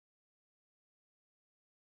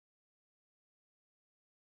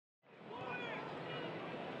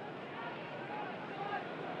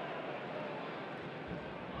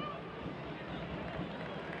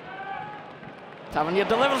Tavernier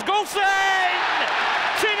delivers. Goldson!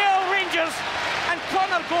 2-0 Rangers. And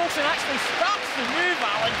Connor Goldson actually starts the move,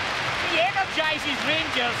 Alan. He energises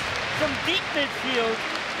Rangers from deep midfield,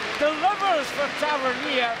 delivers for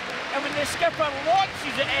Tavernier, and when the skipper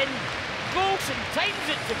launches it in, Goldson times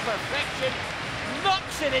it to perfection,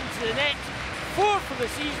 knocks it into the net. 4 for the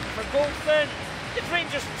season for Goldson. It's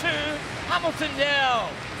Rangers 2, Hamilton 0.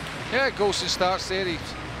 Yeah, Goldson starts there.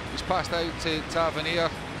 He's passed out to Tavernier.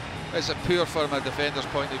 It's a poor from a defender's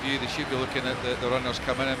point of view. They should be looking at the runners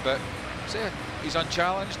coming in, but he's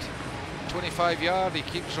unchallenged. 25-yard, he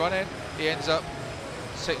keeps running. He ends up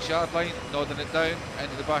 6-yard line, nodding it down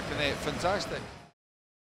into the back of the net. Fantastic.